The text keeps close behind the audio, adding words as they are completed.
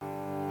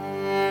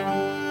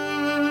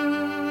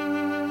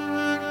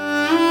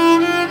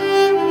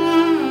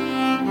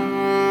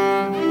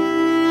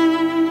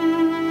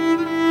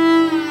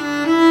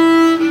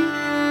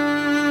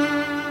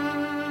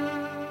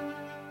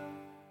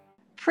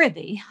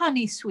Prithee,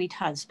 honey, sweet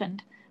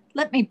husband,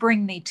 let me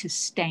bring thee to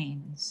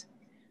Staines.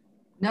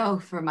 No,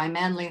 for my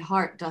manly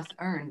heart doth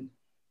earn.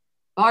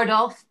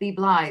 Bardolph, be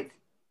blithe.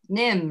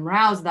 Nym,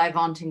 rouse thy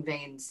vaunting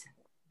veins.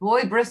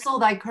 Boy, bristle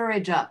thy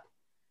courage up.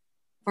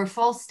 For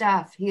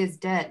Falstaff, he is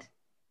dead,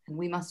 and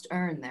we must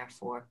earn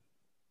therefore.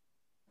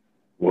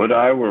 Would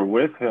I were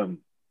with him,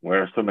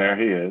 wheresoe'er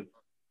he is,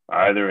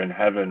 either in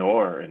heaven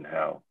or in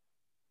hell.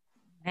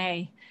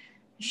 Nay,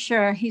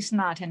 sure he's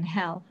not in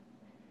hell.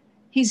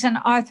 He's in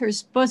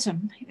Arthur's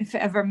bosom, if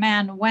ever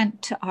man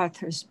went to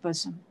Arthur's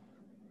bosom.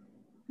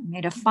 I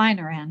made a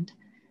finer end,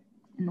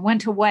 and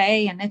went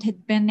away, and it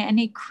had been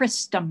any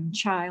Christum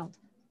child.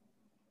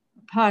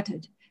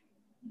 Parted,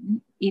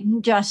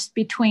 even just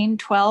between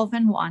 12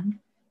 and 1,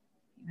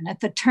 even at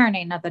the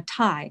turning of the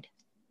tide.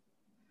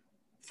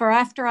 For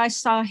after I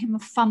saw him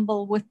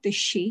fumble with the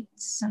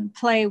sheets, and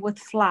play with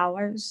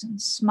flowers,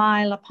 and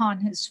smile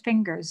upon his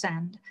fingers'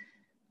 end,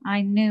 I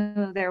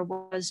knew there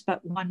was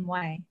but one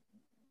way.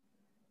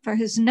 For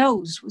his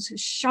nose was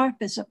as sharp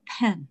as a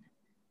pen,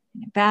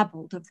 and he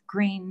babbled of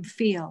green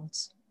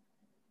fields.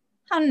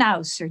 How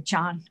now, Sir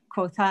John,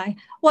 quoth I,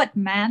 what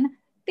man?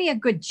 Be a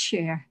good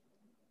cheer.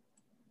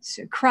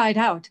 Sir cried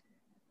out,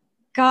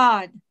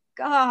 God,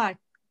 God,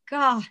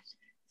 God,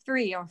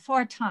 3 or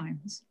 4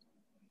 times.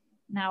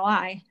 Now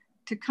I,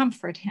 to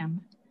comfort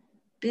him,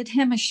 bid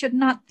him I should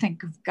not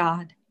think of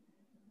God.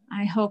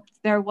 I hoped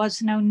there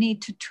was no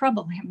need to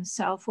trouble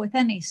himself with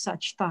any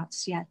such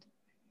thoughts yet.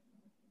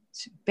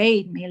 So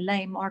bade me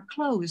lay more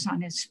clothes on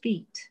his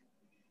feet.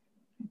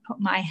 I put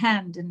my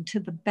hand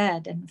into the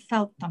bed and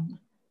felt them.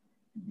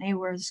 They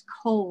were as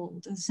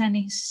cold as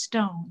any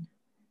stone.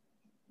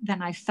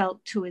 Then I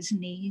felt to his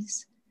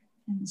knees,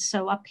 and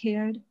so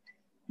upward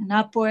and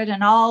upward,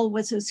 and all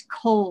was as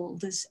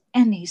cold as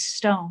any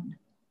stone.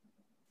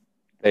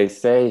 They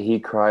say he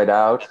cried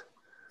out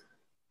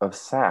of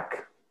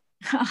sack.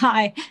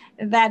 Aye,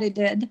 that it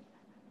did.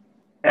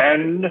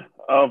 And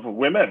of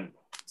women.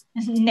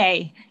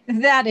 Nay,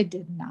 that it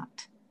did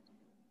not.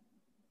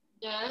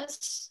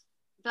 Yes,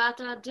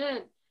 that I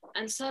did,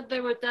 and said they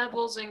were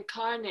devils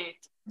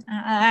incarnate.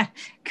 I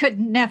could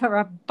never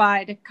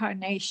abide a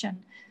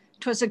carnation.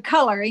 'Twas a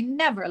color he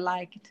never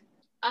liked.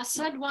 I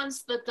said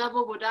once the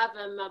devil would have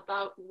him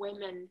about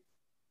women.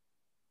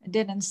 I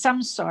did in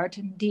some sort,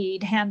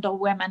 indeed, handle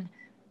women,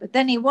 but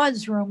then he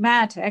was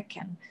rheumatic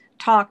and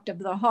talked of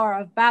the horror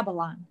of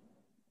Babylon.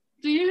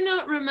 Do you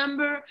not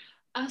remember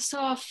I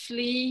saw a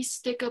flea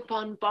stick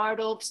upon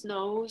Bardolph's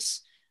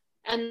nose,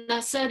 and I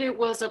said it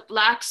was a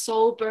black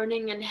soul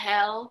burning in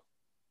hell?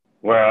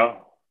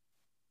 Well,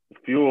 the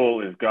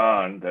fuel is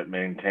gone that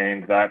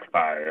maintained that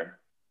fire.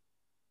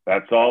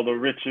 That's all the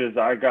riches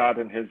I got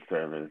in his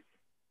service.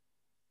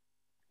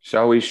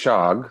 Shall we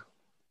shog?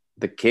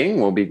 The king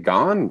will be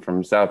gone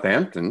from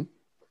Southampton.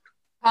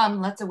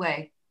 Come, let's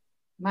away.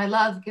 My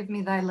love, give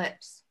me thy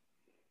lips.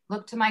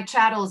 Look to my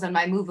chattels and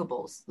my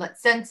movables. Let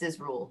senses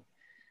rule.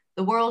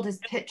 The world is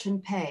pitch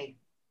and pay.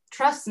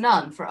 Trust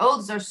none, for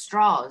oaths are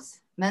straws.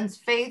 Men's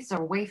faiths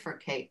are wafer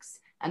cakes,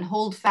 and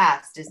hold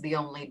fast is the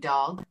only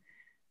dog.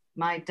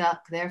 My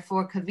duck,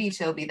 therefore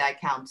Cavito be thy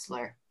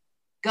counselor.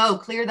 Go,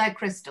 clear thy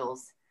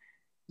crystals.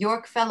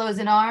 York fellows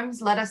in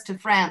arms, let us to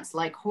France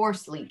like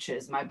horse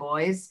leeches, my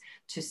boys,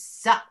 to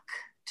suck,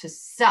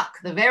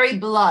 the very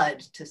blood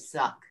to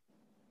suck.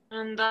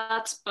 And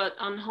that's but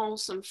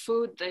unwholesome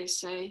food, they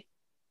say.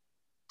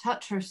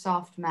 Touch her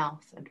soft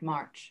mouth and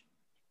march.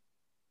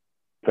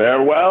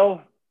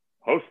 Farewell,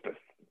 hostess.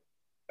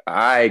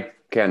 I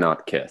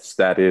cannot kiss.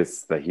 That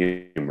is the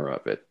humor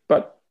of it.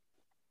 But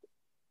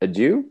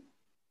adieu?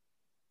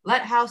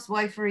 Let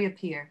housewifery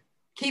appear.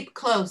 Keep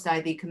close,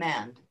 I thee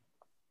command.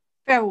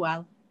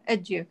 Farewell,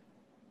 adieu.